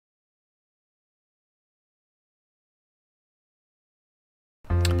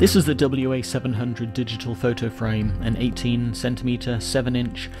This is the WA700 Digital Photo Frame, an 18cm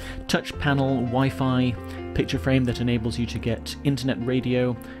 7-inch touch panel Wi-Fi picture frame that enables you to get internet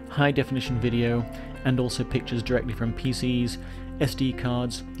radio, high definition video, and also pictures directly from PCs, SD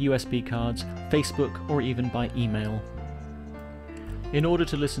cards, USB cards, Facebook, or even by email. In order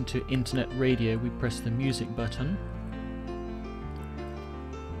to listen to internet radio, we press the music button,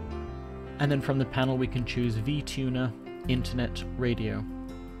 and then from the panel we can choose VTuner Internet Radio.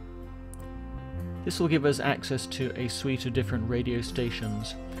 This will give us access to a suite of different radio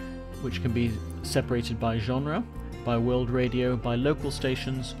stations, which can be separated by genre, by world radio, by local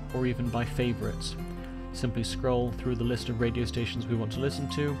stations, or even by favorites. Simply scroll through the list of radio stations we want to listen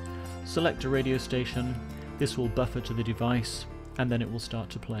to, select a radio station, this will buffer to the device, and then it will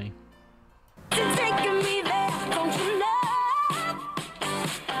start to play.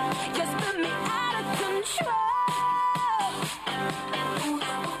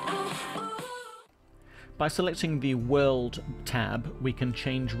 By selecting the World tab, we can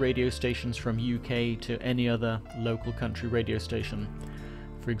change radio stations from UK to any other local country radio station.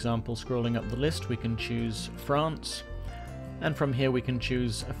 For example, scrolling up the list, we can choose France, and from here we can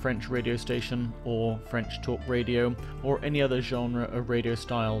choose a French radio station or French talk radio, or any other genre of radio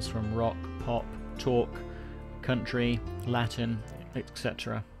styles from rock, pop, talk, country, Latin,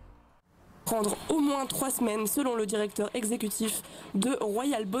 etc. Prendre au moins 3 semaines selon le directeur exécutif de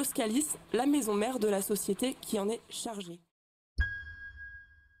Royal Boskalis, la maison mère de la société qui en est chargée.